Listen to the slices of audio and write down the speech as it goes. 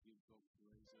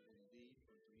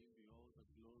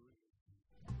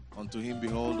Unto him be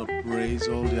all the praise,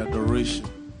 all the adoration.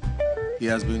 He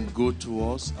has been good to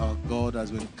us. Our God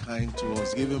has been kind to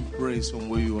us. Give him praise from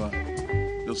where you are.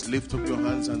 Just lift up your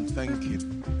hands and thank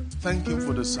him. Thank him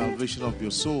for the salvation of your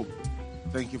soul.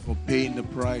 Thank you for paying the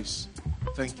price.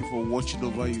 Thank you for watching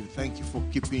over you. Thank you for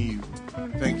keeping you.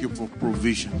 Thank you for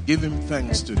provision. Give him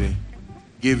thanks today.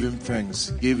 Give him thanks.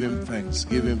 Give him thanks.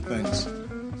 Give him thanks.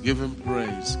 Give him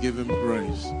praise. Give him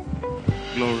praise.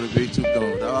 Glory be to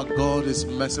God. Our God is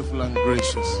merciful and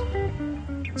gracious,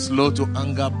 slow to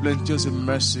anger, plenteous in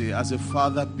mercy. As a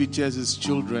father pities his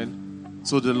children,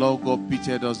 so the Lord God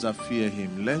pitied us that fear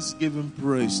him. Let's give him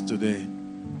praise today.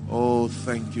 Oh,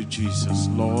 thank you, Jesus.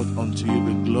 Lord, unto you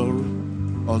be glory,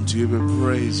 unto you be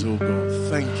praise, oh God.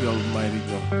 Thank you, Almighty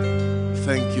God.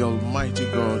 Thank you, Almighty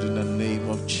God, in the name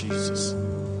of Jesus.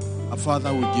 Our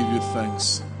Father, we give you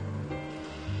thanks.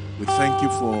 We thank you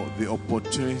for the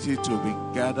opportunity to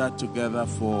be gathered together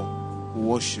for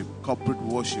worship, corporate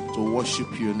worship, to worship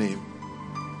your name.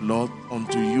 Lord,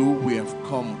 unto you we have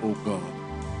come, O God.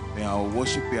 May our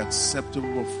worship be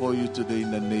acceptable before you today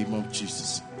in the name of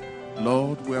Jesus.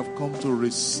 Lord, we have come to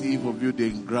receive of you the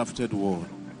engrafted word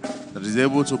that is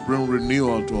able to bring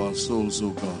renewal to our souls,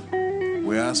 O God.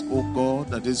 We ask, O God,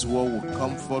 that this word will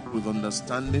come forth with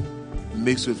understanding,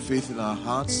 mixed with faith in our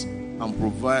hearts, and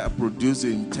produce the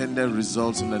intended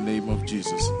results in the name of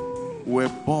Jesus. We're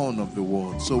born of the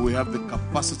word, so we have the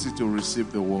capacity to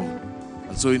receive the word.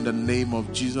 And so in the name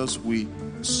of Jesus, we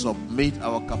submit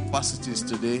our capacities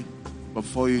today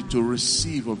before you to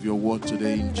receive of your word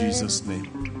today in Jesus'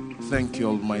 name. Thank you,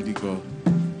 Almighty God.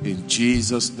 In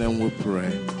Jesus' name we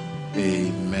pray.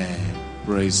 Amen.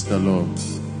 Praise the Lord.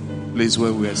 Please,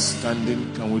 where we are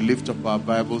standing, can we lift up our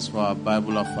Bibles for our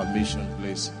Bible affirmation,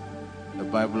 please? The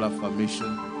Bible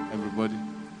affirmation, everybody.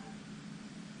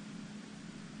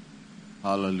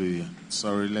 Hallelujah.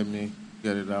 Sorry, let me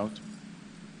get it out.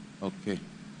 Okay.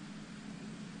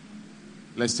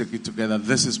 Let's take it together.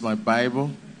 This is my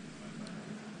Bible.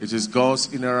 It is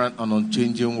God's inerrant and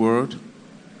unchanging word.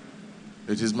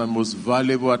 It is my most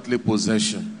valuable earthly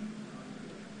possession.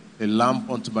 A lamp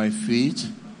unto my feet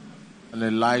and a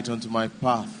light unto my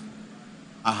path.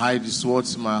 I hide His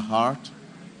words in my heart,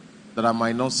 that I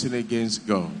might not sin against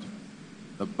God.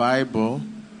 The Bible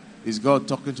is God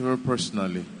talking to me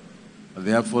personally. And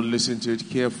therefore listen to it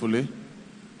carefully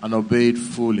and obey it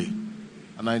fully.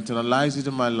 And I internalize it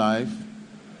in my life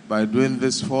by doing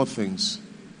these 4 things.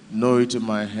 Know it in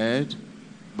my head,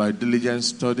 by diligent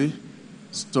study,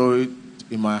 store it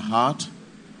in my heart,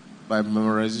 by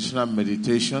memorization and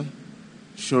meditation,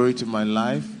 show it in my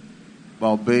life, by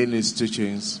obeying His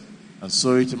teachings, and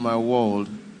sow it in my world,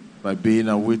 by being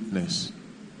a witness.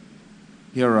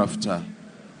 Hereafter,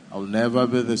 I'll never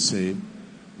be the same.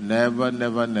 Never,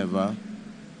 never, never.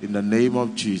 In the name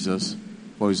of Jesus,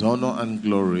 for His honor and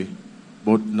glory,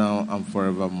 both now and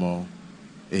forevermore.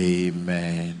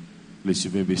 Amen. Please,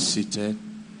 you may be seated.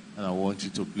 And I want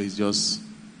you to please just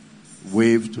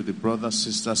wave to the brother,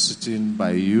 sister sitting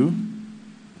by you.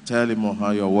 Tell him or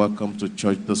her you're welcome to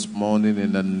church this morning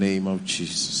in the name of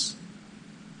Jesus.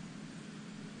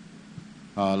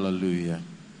 Hallelujah.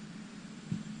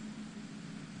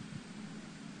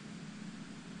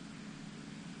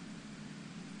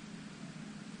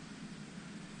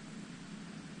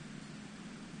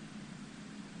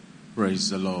 Praise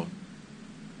the Lord.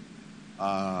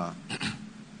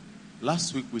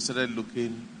 Last week we started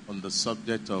looking on the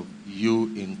subject of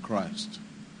you in Christ.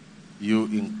 You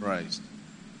in Christ.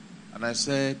 And I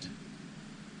said,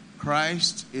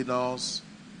 Christ in us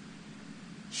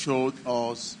showed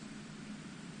us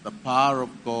the power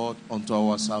of God unto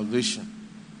our salvation.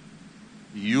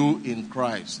 You in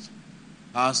Christ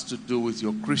has to do with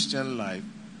your Christian life,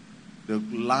 the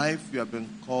life you have been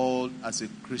called as a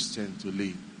Christian to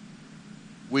live,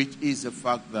 which is the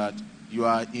fact that you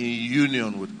are in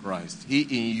union with Christ. He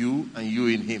in you and you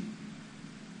in Him.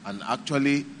 And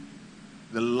actually,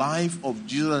 the life of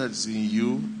Jesus that is in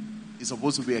you is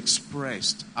supposed to be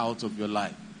expressed out of your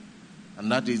life.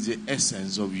 And that is the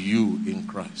essence of you in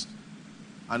Christ.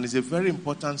 And it's a very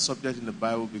important subject in the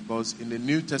Bible because in the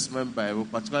New Testament Bible,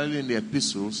 particularly in the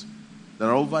epistles, there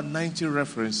are over 90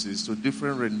 references to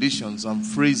different renditions and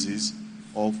phrases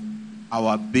of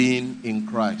our being in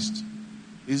Christ.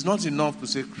 It's not enough to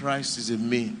say Christ is in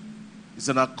me. It's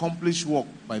an accomplished work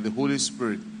by the Holy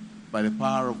Spirit, by the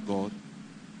power of God.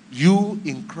 You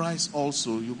in Christ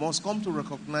also, you must come to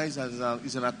recognize that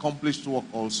it's an accomplished work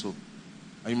also.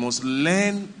 And you must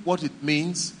learn what it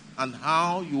means and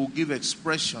how you will give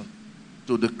expression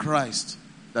to the Christ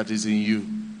that is in you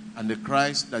and the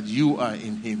Christ that you are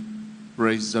in Him.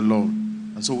 Praise the Lord.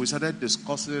 And so we started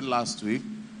discussing it last week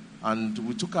And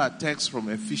we took our text from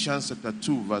Ephesians chapter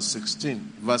 2, verse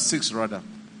 6 rather.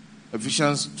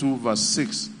 Ephesians 2, verse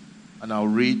 6. And I'll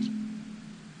read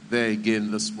there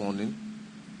again this morning.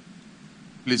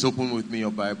 Please open with me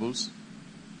your Bibles.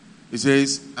 It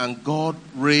says, and God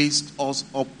raised us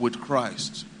up with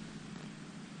Christ.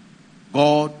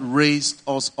 God raised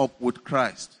us up with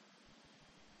Christ.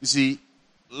 You see,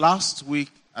 last week,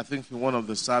 I think in one of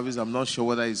the services, I'm not sure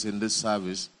whether it's in this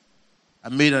service, I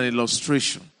made an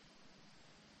illustration.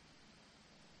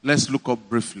 Let's look up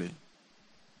briefly.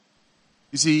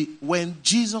 You see, when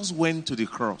Jesus went to the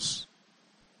cross,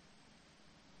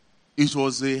 it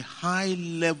was a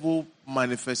high-level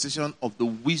manifestation of the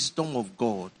wisdom of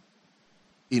God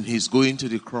in his going to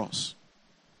the cross.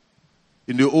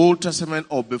 In the Old Testament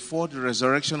or before the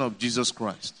resurrection of Jesus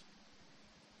Christ,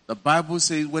 the Bible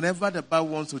says whenever the Bible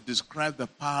wants to describe the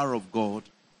power of God,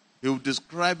 he will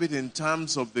describe it in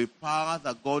terms of the power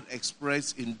that God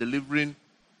expressed in delivering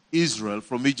Israel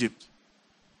from Egypt.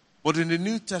 But in the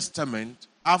New Testament,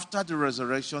 after the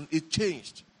resurrection, it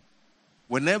changed.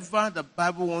 Whenever the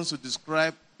Bible wants to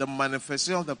describe the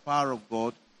manifestation of the power of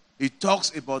God, it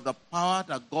talks about the power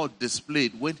that God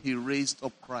displayed when he raised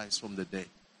up Christ from the dead.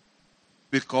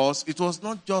 Because it was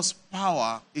not just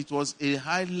power, it was a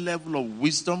high level of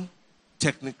wisdom,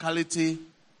 technicality,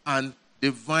 and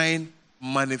divine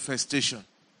manifestation.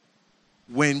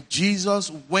 When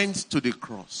Jesus went to the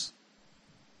cross,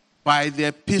 by the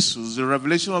epistles, the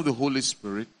revelation of the Holy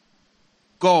Spirit,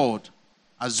 God,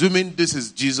 assuming this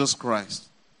is Jesus Christ,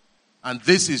 and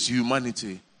this is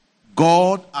humanity,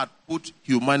 God had put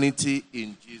humanity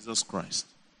in Jesus Christ.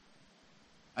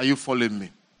 Are you following me?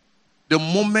 The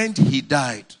moment he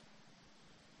died,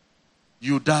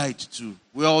 you died too.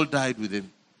 We all died with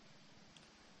him.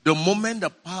 The moment the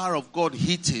power of God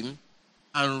hit him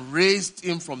and raised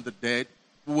him from the dead,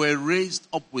 we were raised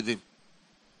up with him.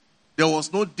 There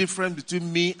was no difference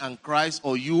between me and Christ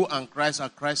or you and Christ or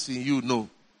Christ in you. No.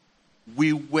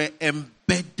 We were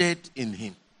embedded in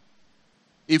him.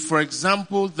 If, for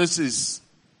example, this is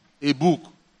a book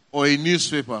or a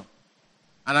newspaper,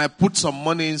 and I put some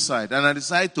money inside, and I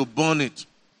decide to burn it.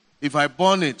 If I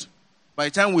burn it, by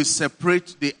the time we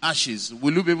separate the ashes,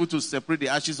 will you be able to separate the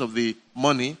ashes of the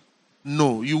money?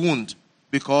 No, you won't.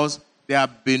 Because they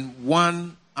have been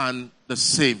one and the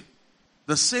same.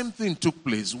 The same thing took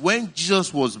place. When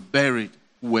Jesus was buried,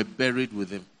 we were buried with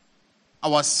him.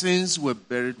 Our sins were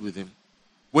buried with him.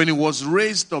 When he was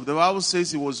raised up, the Bible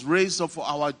says he was raised up for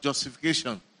our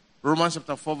justification. Romans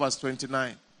chapter 4, verse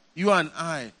 29. You and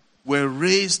I were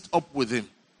raised up with him,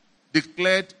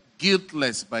 declared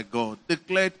guiltless by God,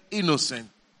 declared innocent,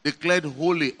 declared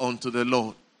holy unto the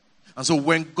Lord. And so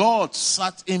when God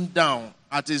sat him down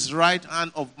at his right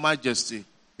hand of majesty,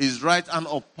 his right hand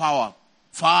of power,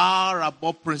 far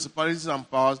above principalities and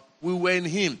powers, we were in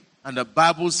him. And the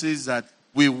Bible says that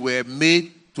we were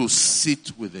made to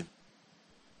sit with him.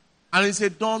 And it's a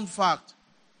done fact.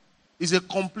 It's a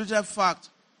completed fact.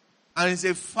 And it's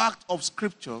a fact of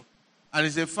Scripture. And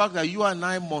it's a fact that you and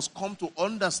I must come to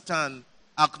understand,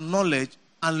 acknowledge,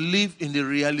 and live in the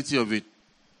reality of it.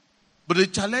 But the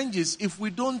challenge is, if we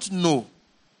don't know,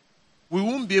 we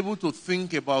won't be able to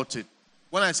think about it.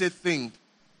 When I say think,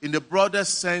 in the broader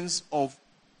sense of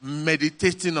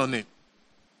meditating on it.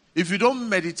 If you don't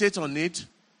meditate on it,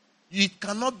 it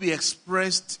cannot be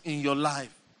expressed in your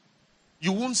life.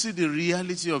 You won't see the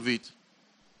reality of it.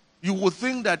 You will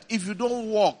think that if you don't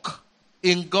walk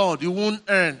in God, you won't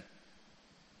earn.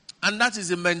 And that is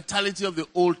the mentality of the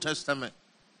Old Testament.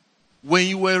 When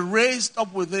you were raised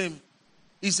up with him,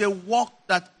 it's a work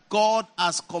that God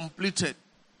has completed.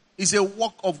 It's a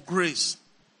work of grace.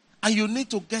 And you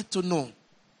need to get to know.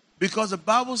 Because the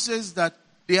Bible says that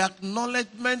the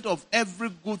acknowledgement of every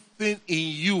good thing in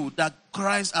you that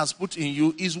Christ has put in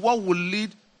you is what will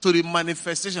lead to the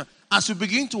manifestation. As you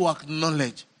begin to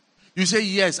acknowledge, you say,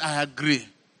 yes, I agree.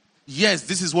 Yes,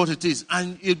 this is what it is.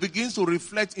 And it begins to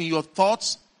reflect in your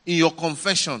thoughts, in your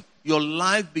confession. Your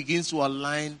life begins to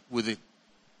align with it.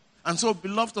 And so,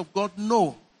 beloved of God,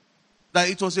 know that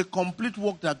it was a complete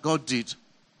work that God did.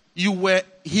 You were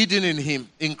hidden in him,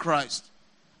 in Christ.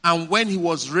 And when he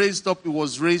was raised up, you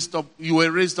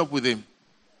were raised up with him.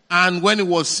 And when he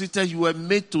was seated, you were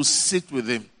made to sit with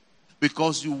him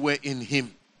because you were in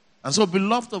him. And so,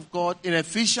 beloved of God, in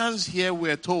Ephesians here we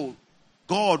are told,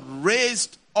 God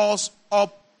raised us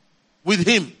up with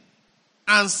him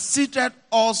and seated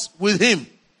us with him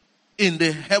in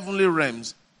the heavenly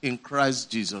realms in Christ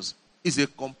Jesus. It's a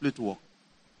complete work.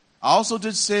 I also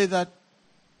did say that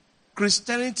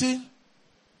Christianity,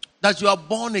 that you are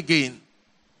born again,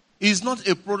 is not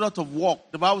a product of work.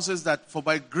 The Bible says that for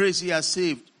by grace ye are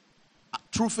saved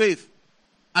Through faith.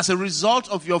 As a result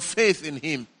of your faith in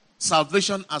him,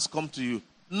 salvation has come to you.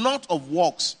 Not of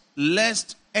works,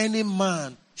 lest any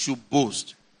man should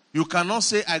boast. You cannot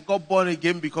say, I got born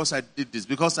again because I did this,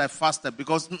 because I fasted,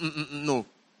 because, no.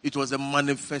 It was a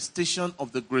manifestation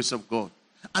of the grace of God.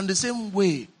 And the same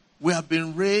way, we have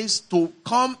been raised to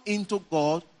come into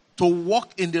God, to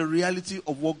walk in the reality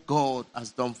of what God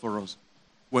has done for us.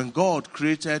 When God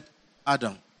created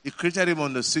Adam, he created him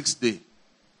on the 6th day.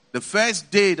 The first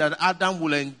day that Adam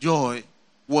will enjoy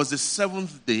was the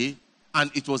 7th day, and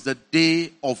it was the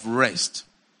day of rest.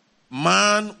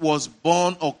 Man was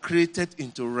born or created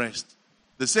into rest.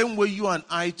 The same way you and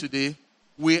I today,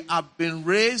 we have been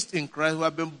raised in Christ, we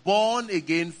have been born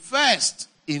again first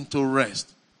into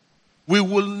rest. We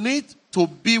will need to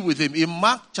be with him. In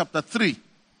Mark chapter 3,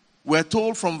 we're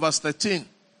told from verse 13,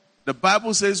 the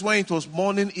Bible says when it was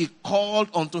morning, he called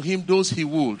unto him those he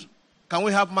would. Can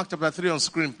we have Mark chapter 3 on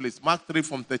screen, please? Mark 3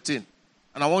 from 13.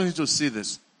 And I want you to see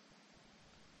this.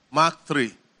 Mark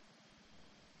 3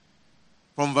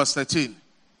 from verse 13.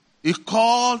 He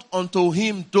called unto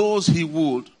him those he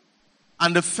would.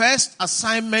 And the first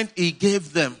assignment he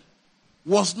gave them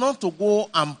was not to go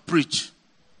and preach,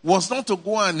 was not to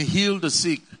go and heal the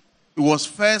sick. It was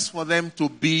first for them to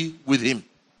be with him.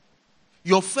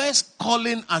 Your first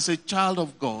calling as a child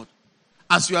of God,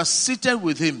 as you are seated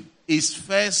with him, is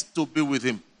first to be with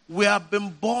him. We have been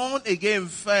born again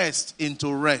first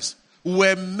into rest. We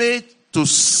were made to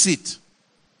sit.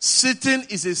 Sitting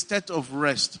is a state of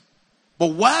rest. But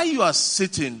while you are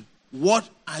sitting, what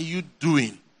are you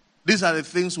doing? These are the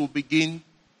things we'll begin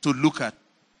to look at.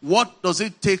 What does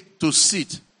it take to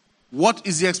sit? What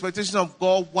is the expectation of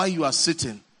God while you are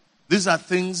sitting? These are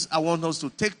things I want us to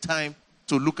take time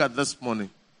to look at this morning.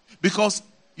 Because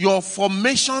your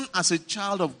formation as a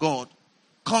child of God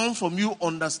comes from you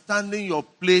understanding your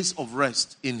place of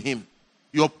rest in him.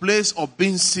 Your place of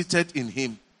being seated in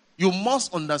him. You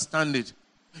must understand it.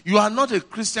 You are not a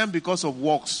Christian because of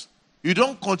works. You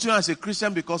don't continue as a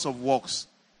Christian because of works.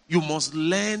 You must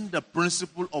learn the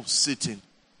principle of sitting.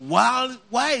 Why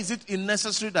is it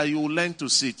necessary that you learn to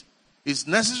sit? It's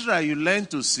necessary that you learn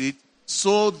to sit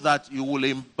so that you will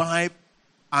imbibe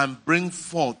and bring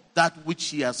forth that which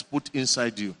he has put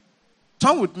inside you.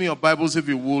 Turn with me your Bibles, if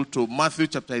you will, to Matthew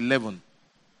chapter 11.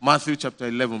 Matthew chapter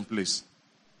 11, please.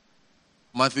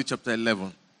 Matthew chapter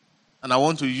 11. And I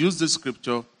want to use this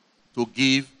scripture to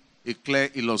give a clear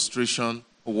illustration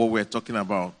of what we're talking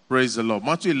about. Praise the Lord.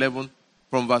 Matthew 11,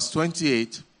 from verse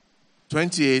 28,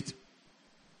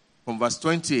 from verse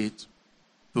 28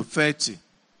 to 30.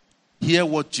 Hear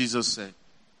what Jesus said.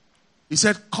 He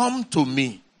said, come to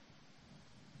me,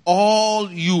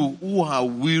 all you who are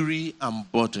weary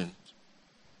and burdened,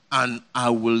 and I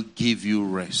will give you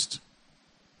rest.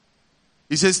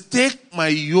 He says, take my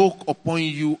yoke upon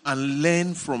you and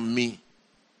learn from me,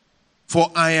 for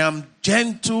I am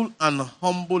gentle and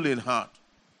humble in heart,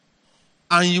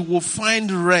 and you will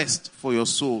find rest for your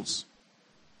souls.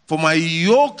 For my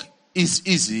yoke is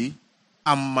easy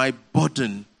and my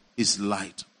burden is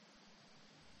light.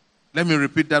 Let me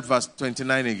repeat that verse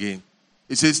 29 again.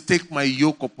 It says, take my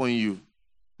yoke upon you,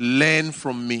 learn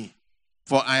from me,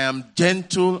 for I am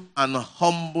gentle and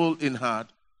humble in heart,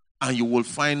 and you will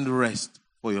find rest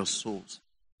for your souls.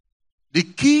 The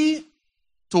key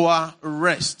to our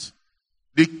rest,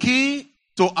 the key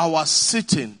to our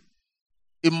sitting,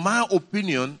 in my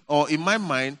opinion, or in my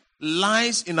mind,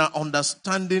 lies in our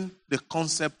understanding the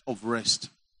concept of rest.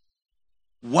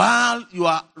 While you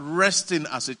are resting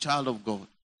as a child of God,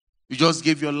 you just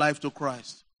gave your life to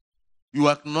Christ. You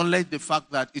acknowledge the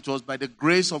fact that it was by the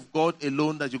grace of God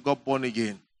alone that you got born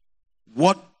again.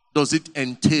 What does it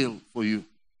entail for you?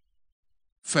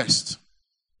 First,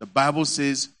 the Bible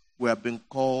says we have been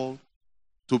called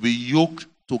to be yoked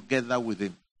together with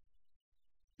him.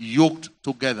 Yoked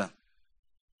together.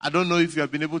 I don't know if you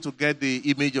have been able to get the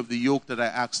image of the yoke that I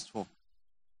asked for.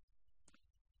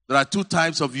 There are two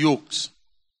types of yokes.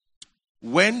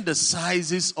 When the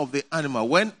sizes of the animal,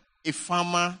 when a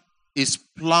farmer is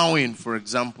plowing, for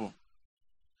example,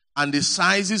 and the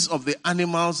sizes of the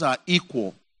animals are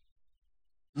equal,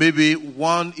 maybe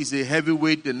one is a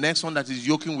heavyweight, the next one that is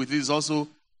yoking with it is also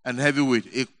an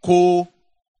heavyweight, a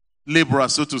co-laborer,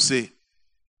 so to say.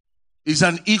 It's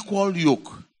an equal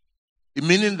yoke,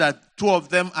 meaning that two of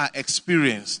them are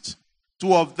experienced,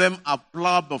 two of them have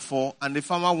plowed before, and the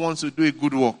farmer wants to do a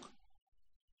good work.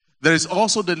 There is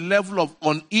also the level of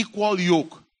unequal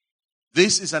yoke.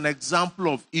 This is an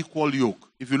example of equal yoke.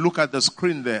 If you look at the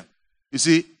screen there, you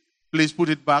see, please put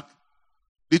it back.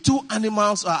 The two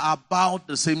animals are about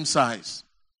the same size.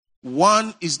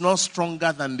 One is not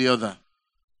stronger than the other.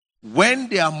 When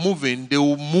they are moving, they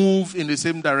will move in the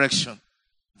same direction.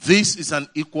 This is an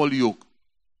equal yoke.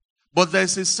 But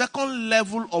there's a second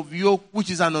level of yoke, which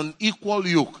is an unequal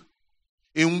yoke,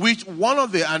 in which one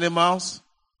of the animals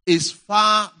is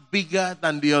far bigger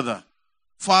than the other,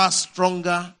 far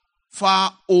stronger,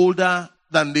 far older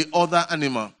than the other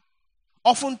animal.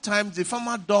 Oftentimes, the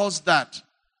farmer does that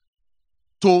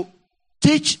to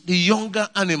teach the younger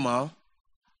animal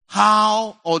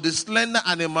how, or the slender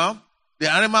animal, the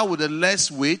animal with the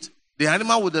less weight, the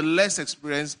animal with the less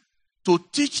experience, to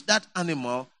teach that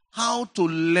animal how to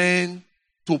learn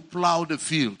to plow the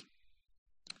field.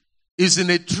 It's in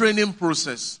a training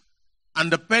process. And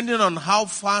depending on how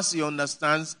fast he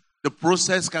understands, the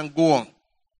process can go on.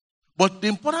 But the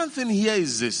important thing here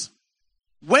is this.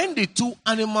 When the two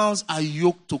animals are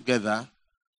yoked together,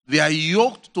 they are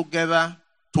yoked together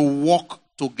to walk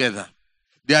together.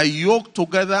 They are yoked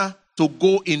together to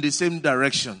go in the same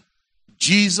direction.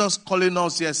 Jesus, calling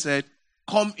us here, said,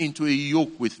 "Come into a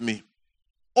yoke with me."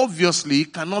 Obviously,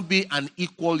 it cannot be an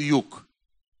equal yoke.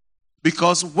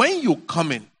 Because when you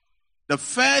come in, the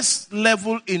first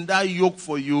level in that yoke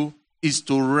for you is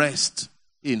to rest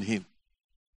in him.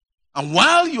 And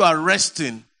while you are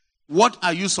resting, what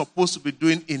are you supposed to be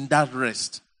doing in that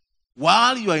rest?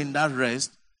 While you are in that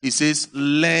rest, he says,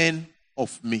 learn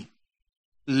of me.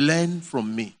 Learn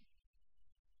from me.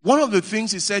 One of the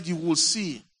things he said you will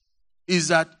see is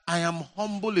that I am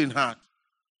humble in heart.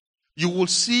 You will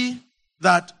see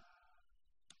that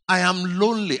I am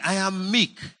lonely. I am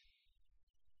meek.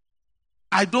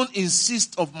 I don't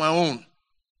insist of my own.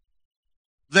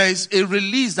 There is a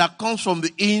release that comes from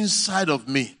the inside of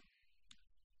me.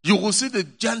 You will see the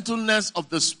gentleness of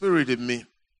the Spirit in me.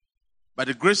 By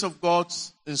the grace of God,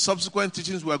 in subsequent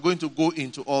teachings, we are going to go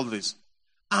into all this.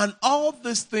 And all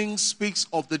these things speaks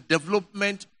of the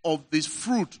development of this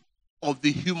fruit of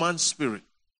the human spirit.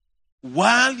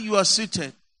 While you are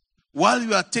seated, while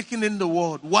you are taking in the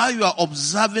word, while you are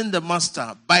observing the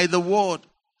master by the word,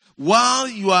 while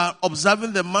you are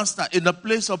observing the master in the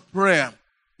place of prayer,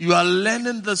 you are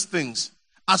learning these things.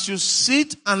 As you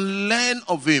sit and learn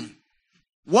of him,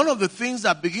 one of the things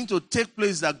that begin to take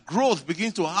place, that growth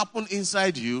begins to happen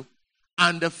inside you,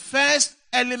 and the first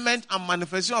element and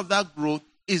manifestation of that growth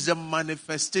is the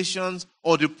manifestations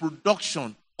or the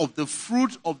production of the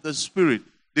fruit of the Spirit,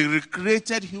 the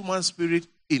recreated human spirit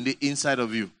in the inside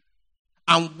of you.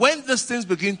 And when these things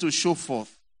begin to show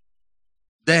forth,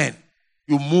 then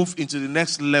you move into the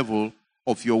next level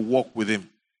of your walk with him.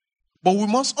 But we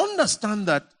must understand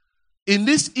that in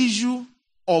this issue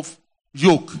of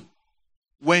yoke,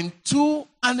 when two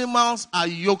animals are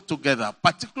yoked together,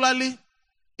 particularly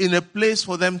in a place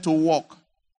for them to walk,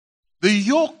 the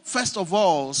yoke, first of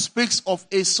all, speaks of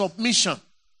a submission,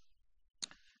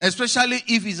 especially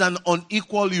if it's an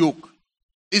unequal yoke.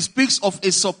 It speaks of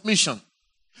a submission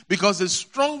because the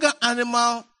stronger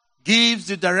animal gives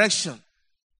the direction.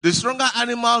 The stronger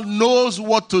animal knows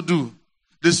what to do.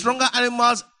 The stronger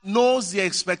animal knows the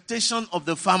expectation of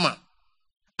the farmer.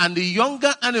 And the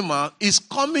younger animal is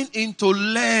coming in to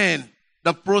learn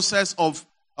the process of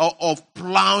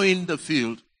plowing the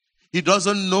field. He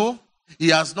doesn't know. He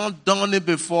has not done it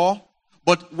before.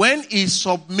 But when he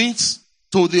submits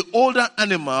to the older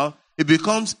animal, it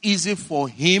becomes easy for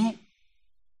him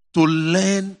to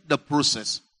learn the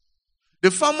process.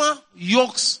 The farmer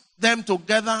yokes them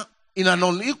together in an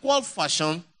unequal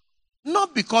fashion,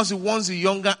 not because he wants the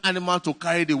younger animal to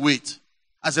carry the weight.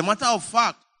 As a matter of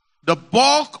fact, the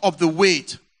bulk of the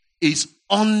weight is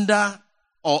under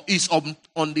or is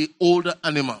on the older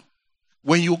animal.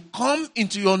 When you come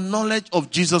into your knowledge of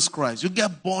Jesus Christ, you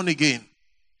get born again.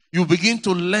 You begin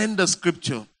to learn the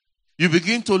scripture. You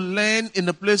begin to learn in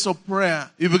the place of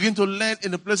prayer. You begin to learn in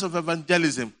the place of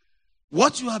evangelism.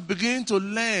 What you are beginning to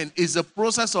learn is the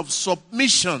process of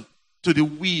submission to the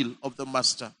will of the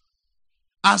master.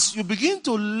 As you begin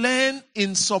to learn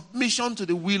in submission to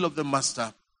the will of the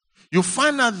master, you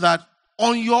find out that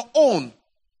on your own,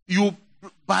 you,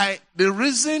 by the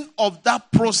reason of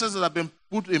that process that has been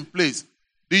put in place,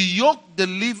 the yoke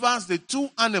delivers the two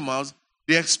animals,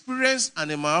 the experienced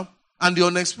animal and the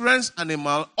unexperienced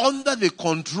animal, under the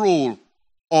control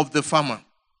of the farmer.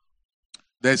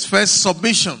 There's first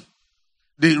submission.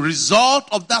 The result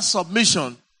of that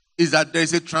submission is that there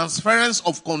is a transference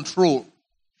of control.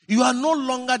 You are no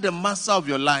longer the master of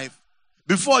your life.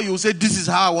 Before you say, this is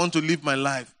how I want to live my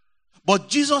life. But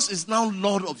Jesus is now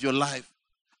Lord of your life.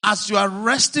 As you are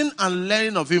resting and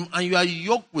learning of him and you are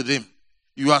yoked with him,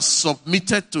 you are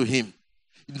submitted to him.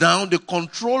 Now the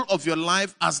control of your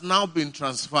life has now been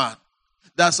transferred.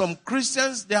 There are some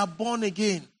Christians, they are born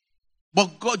again.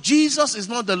 But God, Jesus is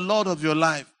not the Lord of your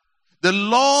life. The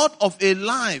Lord of a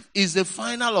life is the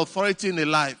final authority in a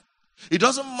life. It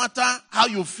doesn't matter how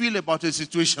you feel about a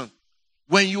situation.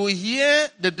 When you hear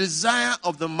the desire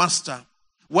of the master,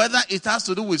 whether it has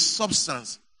to do with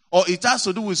substance or it has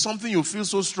to do with something you feel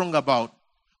so strong about,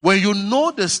 when you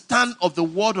know the stand of the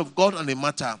word of God on a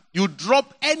matter, you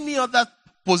drop any other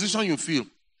position you feel.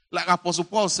 Like Apostle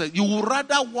Paul said, you would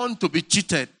rather want to be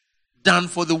cheated than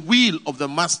for the will of the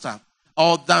master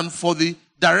or than for the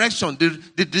direction,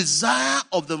 the desire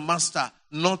of the master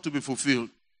not to be fulfilled.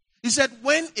 He said,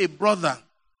 when a brother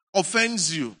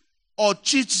offends you or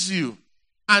cheats you,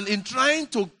 and in trying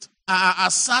to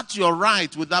assert your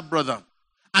right with that brother,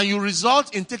 and you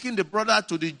result in taking the brother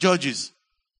to the judges,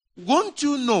 don't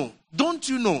you know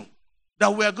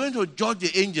that we are going to judge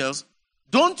the angels?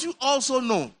 Don't you also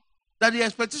know that the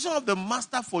expectation of the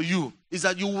master for you is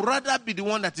that you would rather be the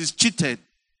one that is cheated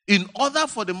in order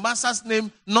for the master's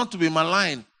name not to be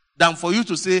maligned than for you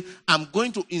to say, I'm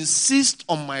going to insist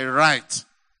on my right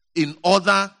in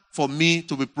order for me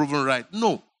to be proven right?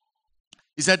 No.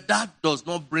 He said that does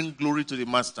not bring glory to the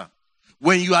master.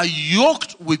 When you are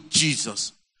yoked with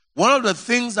Jesus, one of the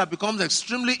things that becomes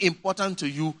extremely important to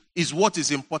you is what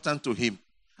is important to him.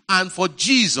 And for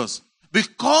Jesus,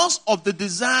 because of the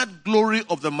desired glory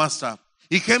of the master,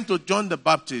 he came to John the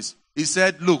Baptist. He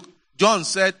said, look,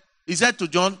 he said to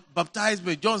John, baptize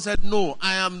me. John said, no,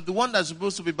 I am the one that's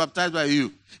supposed to be baptized by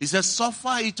you. He said,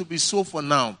 suffer it to be so for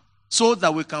now, so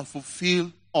that we can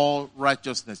fulfill all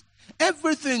righteousness.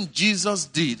 Everything Jesus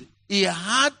did, he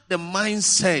had the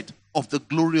mindset of the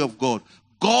glory of God.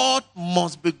 God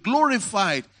must be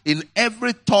glorified in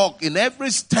every talk, in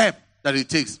every step that he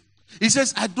takes. He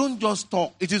says, I don't just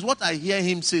talk. It is what I hear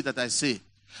him say that I say.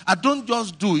 I don't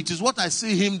just do. It is what I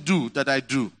see him do that I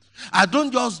do. I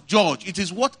don't just judge. It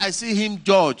is what I see him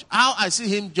judge. How I see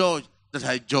him judge that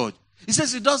I judge. He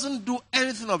says he doesn't do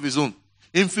anything of his own.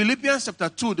 In Philippians chapter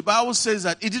 2, the Bible says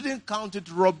that he didn't count it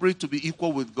robbery to be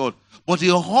equal with God. But he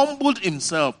humbled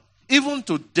himself, even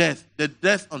to death, the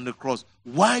death on the cross.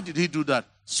 Why did he do that?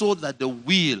 So that the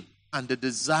will and the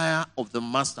desire of the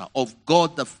master, of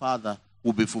God the Father,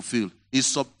 will be fulfilled. He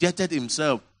subjected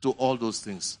himself to all those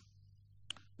things.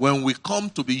 When we come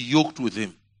to be yoked with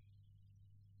him,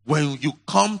 when you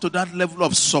come to that level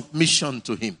of submission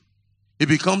to him, he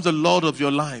becomes the Lord of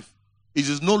your life. It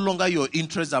is no longer your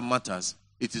interest that matters.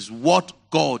 It is what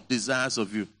God desires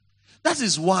of you. That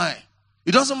is why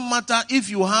it doesn't matter if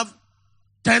you have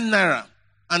 10 naira,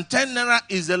 and 10 naira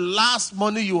is the last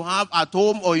money you have at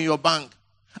home or in your bank,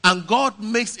 and God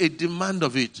makes a demand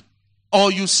of it,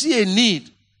 or you see a need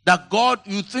that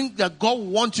you think that God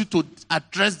wants you to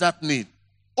address that need.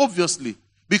 Obviously,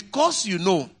 because you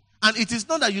know, and it is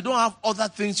not that you don't have other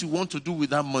things you want to do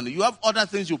with that money. You have other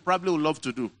things you probably would love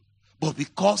to do. But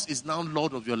because he's now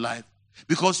Lord of your life,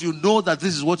 because you know that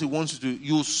this is what he wants you to do,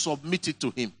 you submit it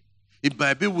to him. It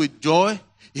might be with joy,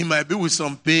 it might be with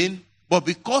some pain, but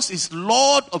because he's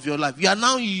Lord of your life, you are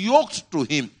now yoked to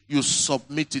him. You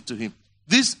submit it to him.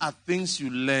 These are things you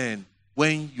learn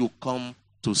when you come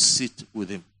to sit with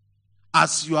him.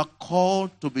 As you are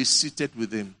called to be seated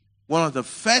with him, one of the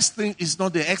first things is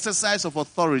not the exercise of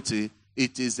authority,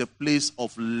 it is the place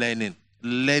of learning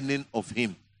of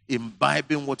him,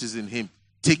 imbibing what is in him,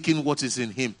 taking what is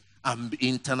in him, and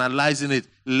internalizing it.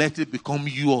 Let it become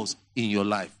yours in your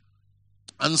life.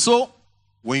 And so,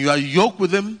 when you are yoked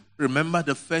with him, remember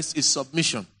the first is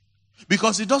submission.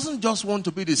 Because he doesn't just want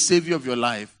to be the savior of your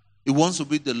life, he wants to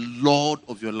be the Lord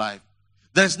of your life.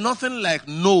 There's nothing like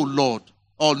no Lord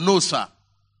or no sir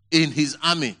in his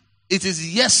army. It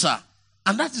is yes sir,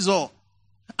 and that is all.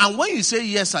 And when you say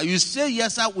yes sir, you say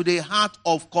yes sir with a heart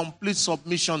of complete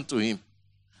submission to him.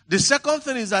 The second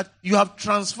thing is that you have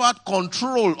transferred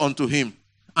control onto him.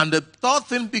 And the third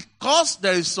thing, because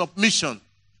there is submission,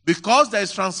 because there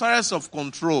is transference of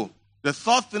control, the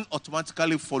third thing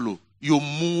automatically follows. You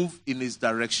move in his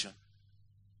direction.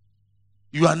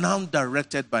 You are now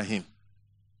directed by him.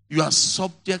 You are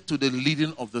subject to the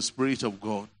leading of the Spirit of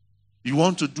God. You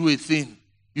want to do a thing.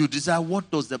 You desire,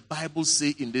 what does the Bible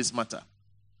say in this matter?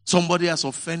 Somebody has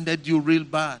offended you real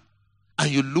bad. And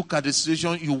you look at the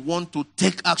situation, you want to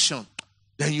take action.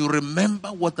 Then you remember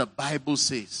what the Bible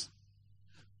says.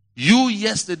 You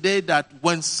yesterday that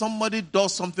when somebody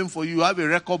does something for you, you have a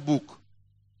record book.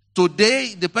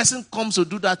 Today, the person comes to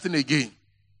do that thing again.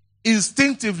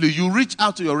 Instinctively, you reach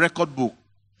out to your record book.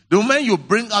 The moment you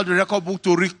bring out the record book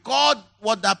to record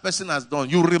what that person has done,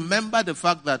 you remember the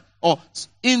fact that,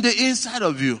 in the inside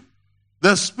of you,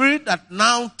 the spirit that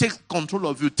now takes control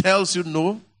of you tells you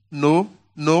no, no,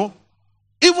 no.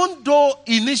 Even though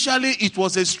initially it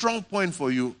was a strong point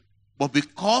for you, But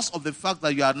because of the fact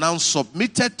that you are now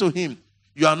submitted to him,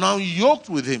 you are now yoked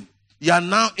with him, you are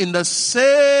now in the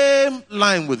same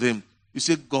line with him, you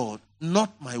say, God,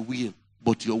 not my will,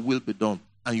 but your will be done.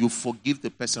 And you forgive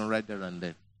the person right there and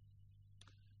then.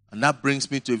 And that brings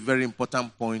me to a very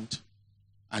important point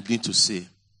I need to say.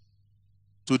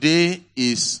 Today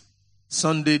is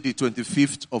Sunday, the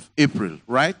 25th of April,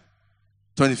 right?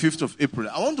 25th of April.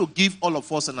 I want to give all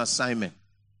of us an assignment.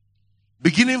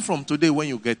 Beginning from today, when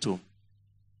you get home,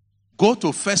 go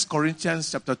to 1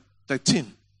 Corinthians chapter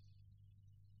 13.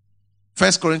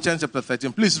 1 Corinthians chapter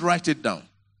 13. Please write it down.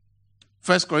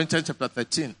 1 Corinthians chapter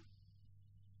 13.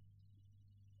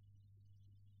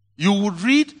 You would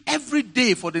read every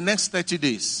day for the next 30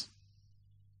 days.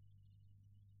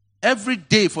 Every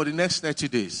day for the next 30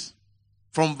 days.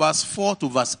 From verse 4 to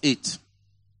verse 8.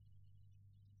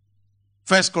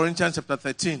 1 Corinthians chapter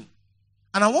 13.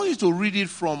 And I want you to read it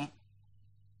from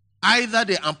either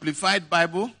the Amplified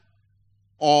Bible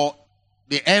or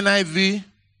the NIV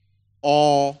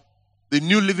or the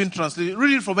New Living Translation.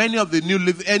 Read it from any of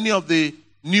the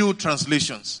new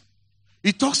translations.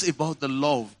 It talks about the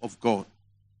love of God.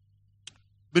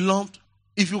 Beloved,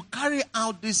 if you carry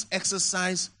out this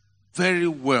exercise very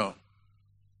well,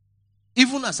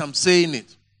 even as I'm saying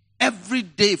it, every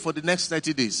day for the next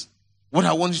 30 days, what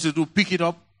I want you to do, pick it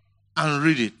up and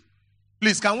read it.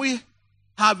 Please, can we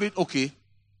have it? Okay.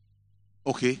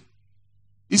 Okay.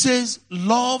 It says,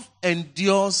 love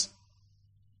endures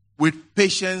with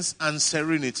patience and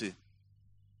serenity.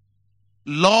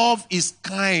 Love is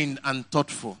kind and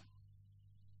thoughtful.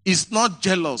 It's not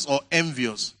jealous or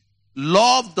envious.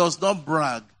 Love does not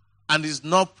brag and is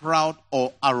not proud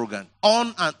or arrogant.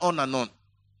 On and on and on.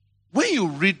 When you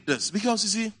read this, because you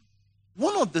see,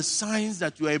 one of the signs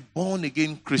that you are a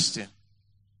born-again Christian,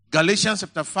 Galatians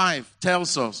chapter 5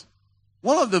 tells us,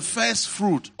 one of the first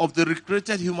fruit of the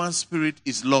recreated human spirit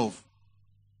is love.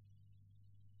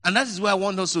 And that is where I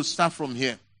want us to start from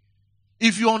here.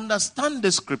 If you understand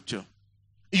the scripture,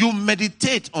 you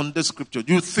meditate on the scripture,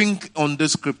 you think on the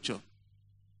scripture,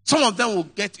 some of them will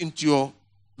get into your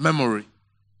memory.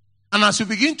 And as you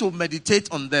begin to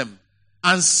meditate on them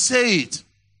and say it,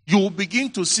 you will begin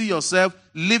to see yourself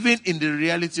living in the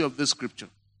reality of the scripture.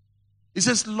 It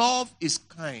says, love is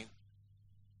kind.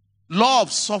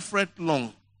 Love suffereth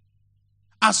long.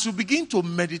 As you begin to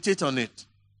meditate on it,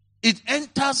 it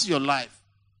enters your life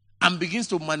and begins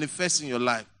to manifest in your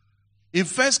life. In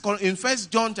 1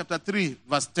 John chapter 3,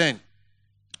 verse 10,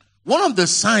 one of the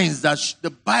signs that the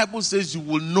Bible says you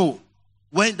will know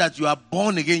when that you are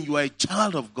born again, you are a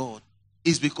child of God,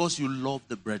 is because you love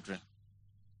the brethren.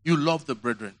 You love the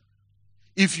brethren.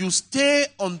 If you stay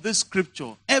on this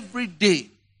scripture every day,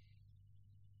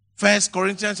 1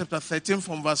 Corinthians chapter 13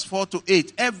 from verse 4 to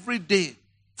 8, every day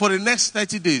for the next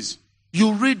 30 days,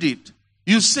 you read it,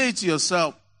 you say to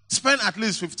yourself, spend at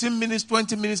least 15 minutes,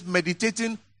 20 minutes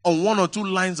meditating on one or two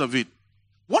lines of it.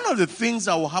 One of the things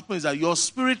that will happen is that your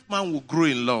spirit man will grow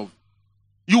in love.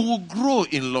 You will grow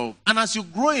in love. And as you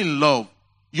grow in love,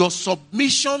 your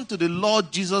submission to the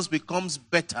Lord Jesus becomes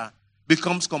better,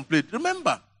 becomes complete.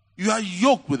 Remember, you are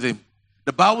yoked with him.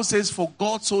 The Bible says, for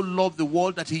God so loved the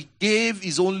world that he gave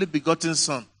his only begotten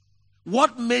son.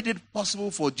 What made it possible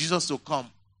for Jesus to come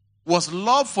was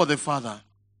love for the Father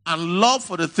and love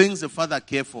for the things the Father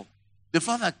cared for. The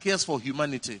Father cares for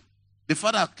humanity. The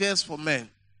Father cares for men.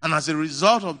 And as a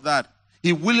result of that,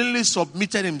 he willingly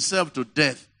submitted himself to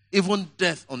death, even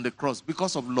death on the cross,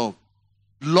 because of love.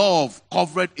 Love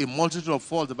covered a multitude of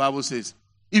faults, the Bible says.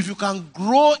 If you can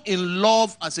grow in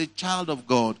love as a child of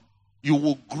God, you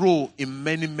will grow in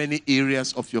many, many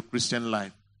areas of your Christian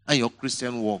life and your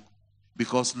Christian walk.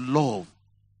 Because love,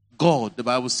 God, the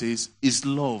Bible says, is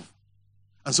love.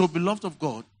 And so, beloved of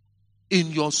God, in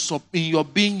your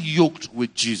being yoked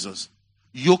with Jesus,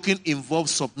 yoking involves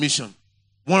submission.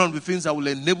 One of the things that will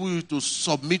enable you to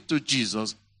submit to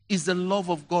Jesus is the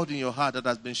love of God in your heart that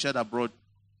has been shed abroad.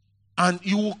 And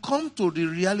you will come to the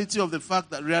realization of the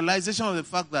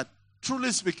fact that,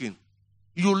 truly speaking,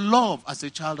 you love as a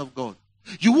child of God.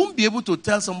 You won't be able to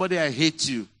tell somebody, I hate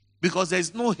you, because there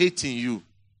is no hate in you.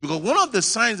 Because one of the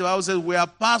signs the Bible says we are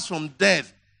passed from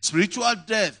death, spiritual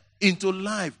death, into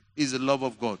life is the love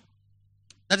of God.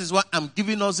 That is why I'm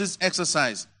giving us this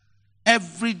exercise.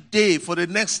 Every day for the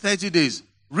next 30 days,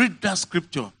 read that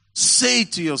scripture. Say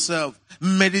it to yourself.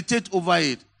 Meditate over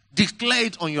it. Declare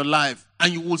it on your life.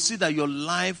 And you will see that your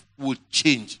life will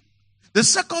change. The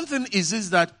second thing is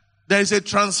that there is a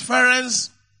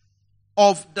transference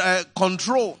of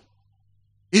control.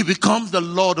 He becomes the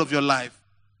Lord of your life.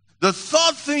 The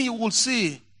third thing you will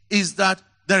see is that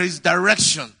there is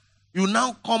direction. You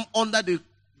now come under the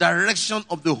Direction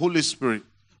of the Holy Spirit.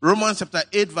 Romans chapter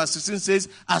 8 verse 16 says,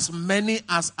 as many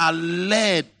as are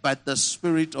led by the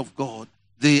Spirit of God,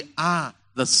 they are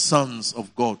the sons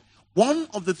of God. One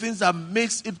of the things that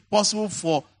makes it possible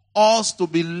for us to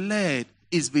be led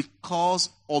is because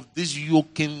of this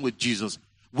yoking with Jesus.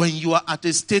 When you are at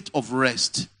a state of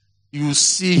rest, you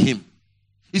see him.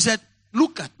 He said,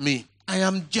 look at me. I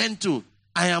am gentle.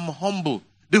 I am humble.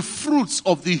 The fruits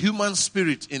of the human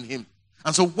spirit in him.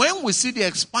 And so when we see the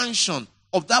expansion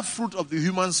of that fruit of the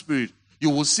human spirit, you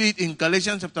will see it in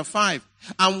Galatians chapter 5.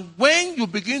 And when you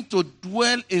begin to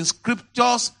dwell in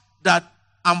scriptures that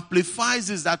amplifies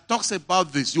this, that talks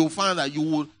about this, you'll find that you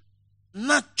will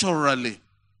naturally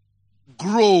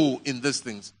grow in these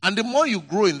things. And the more you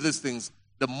grow in these things,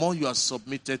 the more you are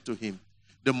submitted to him.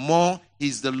 The more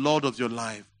he's the Lord of your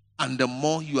life. And the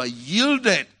more you are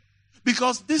yielded.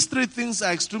 Because these three things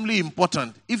are extremely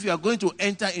important if you are going to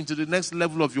enter into the next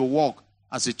level of your walk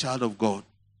as a child of God.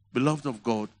 Beloved of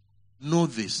God, know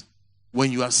this.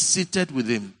 When you are seated with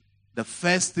him, the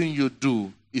first thing you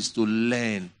do is to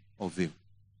learn of him.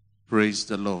 Praise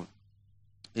the Lord.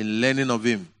 In learning of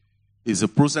him is a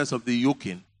process of the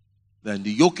yoking. Then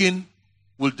the yoking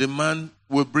will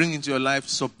bring into your life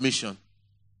submission.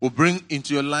 Will bring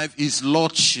into your life his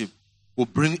lordship. Will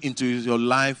bring into your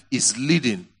life his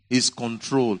leading, his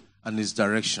control, and his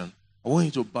direction. I want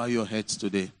you to bow your heads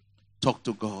today. Talk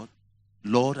to God.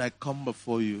 Lord, I come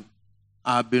before you.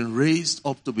 I've been raised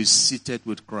up to be seated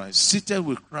with Christ. Seated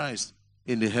with Christ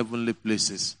in the heavenly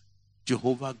places.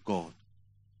 Jehovah God,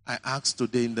 I ask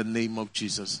today in the name of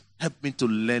Jesus, help me to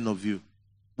learn of you.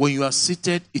 When you are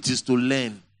seated, it is to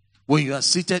learn. When you are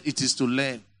seated, it is to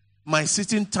learn. My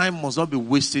sitting time must not be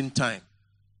wasting time.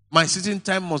 My sitting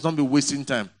time must not be wasting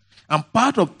time. And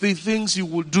part of the things you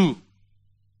will do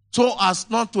so as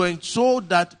not to ensure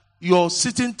that your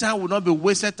sitting time will not be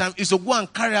wasted time is to go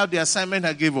and carry out the assignment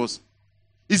I gave us.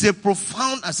 It's a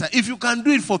profound assignment. If you can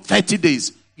do it for 30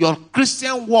 days, your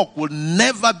Christian walk will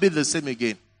never be the same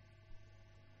again.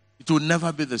 It will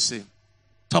never be the same.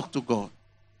 Talk to God.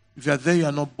 If you are there, you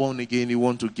are not born again, you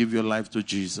want to give your life to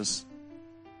Jesus.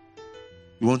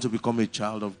 You want to become a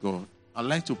child of God. I'd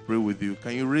like to pray with you.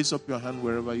 Can you raise up your hand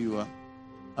wherever you are?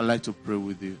 I'd like to pray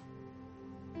with you.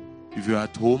 If you're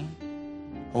at home,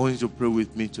 I want you to pray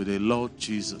with me today. Lord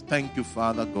Jesus, thank you,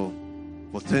 Father God,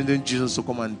 for sending Jesus to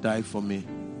come and die for me.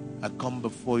 I come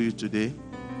before you today.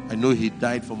 I know he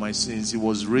died for my sins. He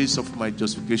was raised up for my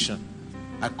justification.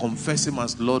 I confess him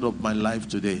as Lord of my life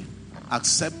today.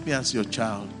 Accept me as your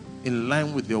child in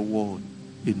line with your word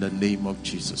in the name of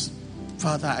Jesus.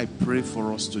 Father, I pray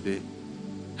for us today.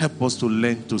 Help us to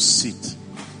learn to sit.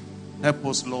 Help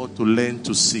us, Lord, to learn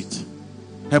to sit.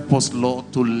 Help us,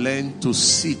 Lord, to learn to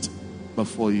sit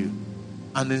before you.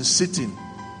 And in sitting,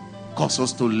 cause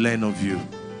us to learn of you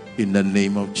in the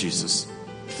name of Jesus.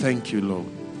 Thank you, Lord.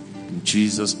 In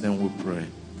Jesus' name we pray.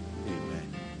 Amen.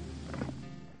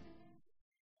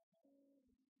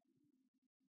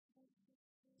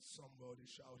 Somebody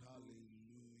shout hallelujah.